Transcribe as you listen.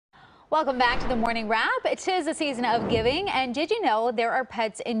Welcome back to the Morning Wrap. It is a season of giving, and did you know there are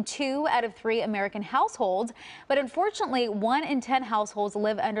pets in 2 out of 3 American households? But unfortunately, 1 in 10 households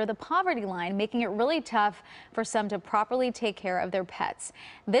live under the poverty line, making it really tough for some to properly take care of their pets.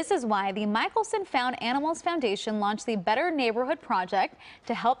 This is why the Michelson Found Animals Foundation launched the Better Neighborhood Project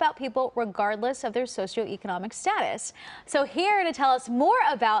to help out people regardless of their socioeconomic status. So here to tell us more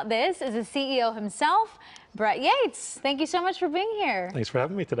about this is the CEO himself, Brett Yates. Thank you so much for being here. Thanks for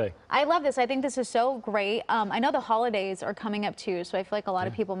having me today. I love this. I think this is so great. I know the holidays are coming up too, so I feel like a lot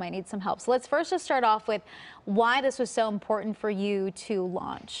of people might need some help. So let's first just start off with why this was so important for you to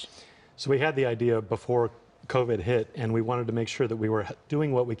launch. So we had the idea before COVID hit, and we wanted to make sure that we were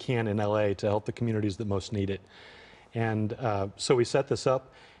doing what we can in LA to help the communities that most need it. And so we set this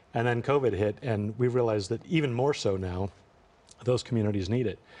up, and then COVID hit, and we realized that even more so now, those communities need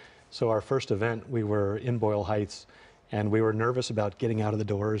it. So our first event, we were in Boyle Heights, and we were nervous about getting out of the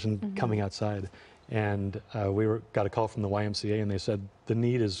doors and coming outside. And got a call from the YMCA, and they said, the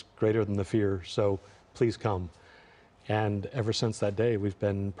need is greater than the fear, so please come. And ever since that day, we've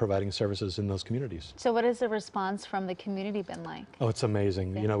been providing services in those communities. So what has the response from the community been like? Oh, it's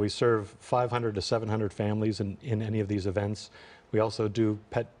amazing. Yeah. You know, we serve 500 to 700 families in any of these events. We also do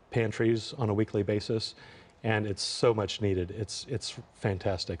pet pantries on a weekly basis. And it's so much needed. It's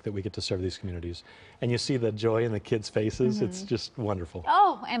fantastic that we get to serve these communities. And you see the joy in the kids' faces. It's just wonderful.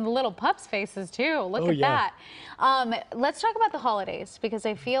 Oh, and the little pups' faces too. Look at that. Let's talk about the holidays, because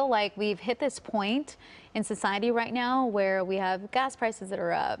I feel like we've hit this point in society right now where we have gas prices that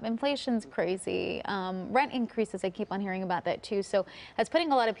are up, inflation's crazy, rent increases, I keep on hearing about that too. So that's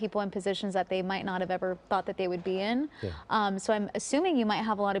putting a lot of people in positions that they might not have ever thought that they would be in. Yeah. So I'm assuming you might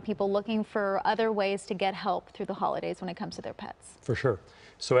have a lot of people looking for other ways to get help through the holidays when it comes to their pets. For sure.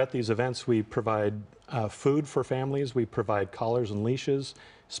 So at these events, we provide food for families, we provide collars and leashes,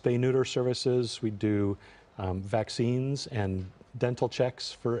 spay-neuter services, we do vaccines and dental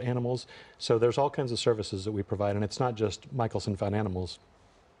checks for animals. So there's all kinds of services that we provide, and it's not just Michelson Found Animals.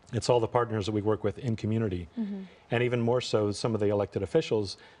 It's all the partners that we work with in community. And even more so, some of the elected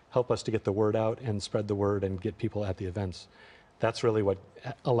officials help us to get the word out and spread the word and get people at the events. That's really what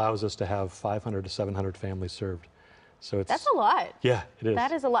allows us to have 500 to 700 families served. So that's a lot. Yeah, it is.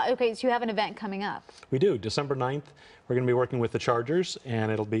 That is a lot. Okay, so you have an event coming up. We do. December 9th, we're going to be working with the Chargers,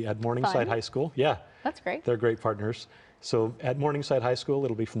 and it'll be at Morningside High School. Yeah. That's great. They're great partners. So at Morningside High School,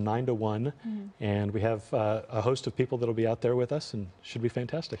 it'll be from 9 to 1, and we have a host of people that'll be out there with us, and should be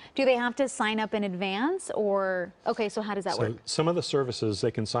fantastic. Do they have to sign up in advance, or, okay, so how does that work? Some of the services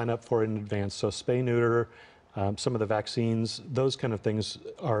they can sign up for in advance, so spay, neuter, some of the vaccines, those kind of things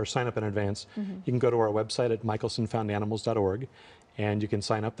are sign up in advance. You can go to our website at michelsonfoundanimals.org, and you can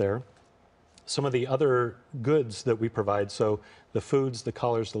sign up there. Some of the other goods that we provide, so the foods, the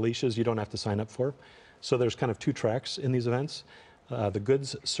collars, the leashes, you don't have to sign up for. So there's kind of 2 tracks in these events. The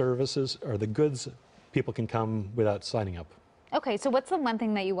goods services, or the goods, people can come without signing up. Okay, so what's the one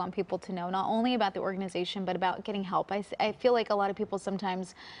thing that you want people to know, not only about the organization, but about getting help? I feel like a lot of people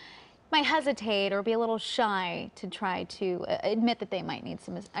sometimes might hesitate or be a little shy to try to admit that they might need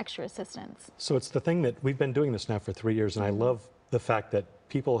some extra assistance. So it's the thing that we've been doing this now for 3 years, and I love the fact that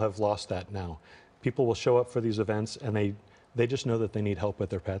people have lost that now. People will show up for these events, and they just know that they need help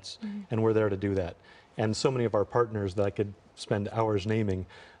with their pets, and we're there to do that. And so many of our partners that I could spend hours naming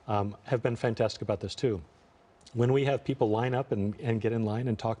have been fantastic about this too. When we have people line up and get in line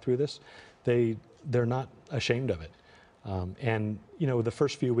and talk through this, they're not ashamed of it. And you know, the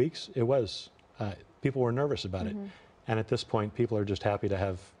first few weeks, people were nervous about it. And at this point, people are just happy to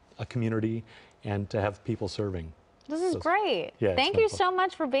have a community and to have people serving. This is great. Yeah, Thank you so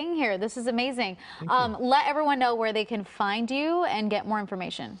much for being here. This is amazing. Let everyone know where they can find you and get more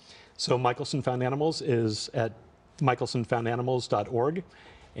information. So Michelson Found Animals is at michelsonfoundanimals.org.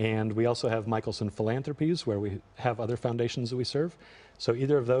 And we also have Michelson Philanthropies, where we have other foundations that we serve. So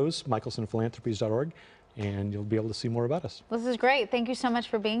either of those, michelsonphilanthropies.org, and you'll be able to see more about us. This is great. Thank you so much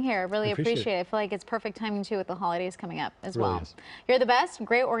for being here. I really appreciate it. I feel like it's perfect timing too with the holidays coming up as well. Really is. You're the best,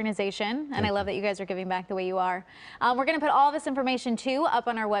 great organization, and I love that you guys are giving back the way you are. We're going to put all this information too up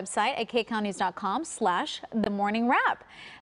on our website at kcountynews.com/themorningwrap.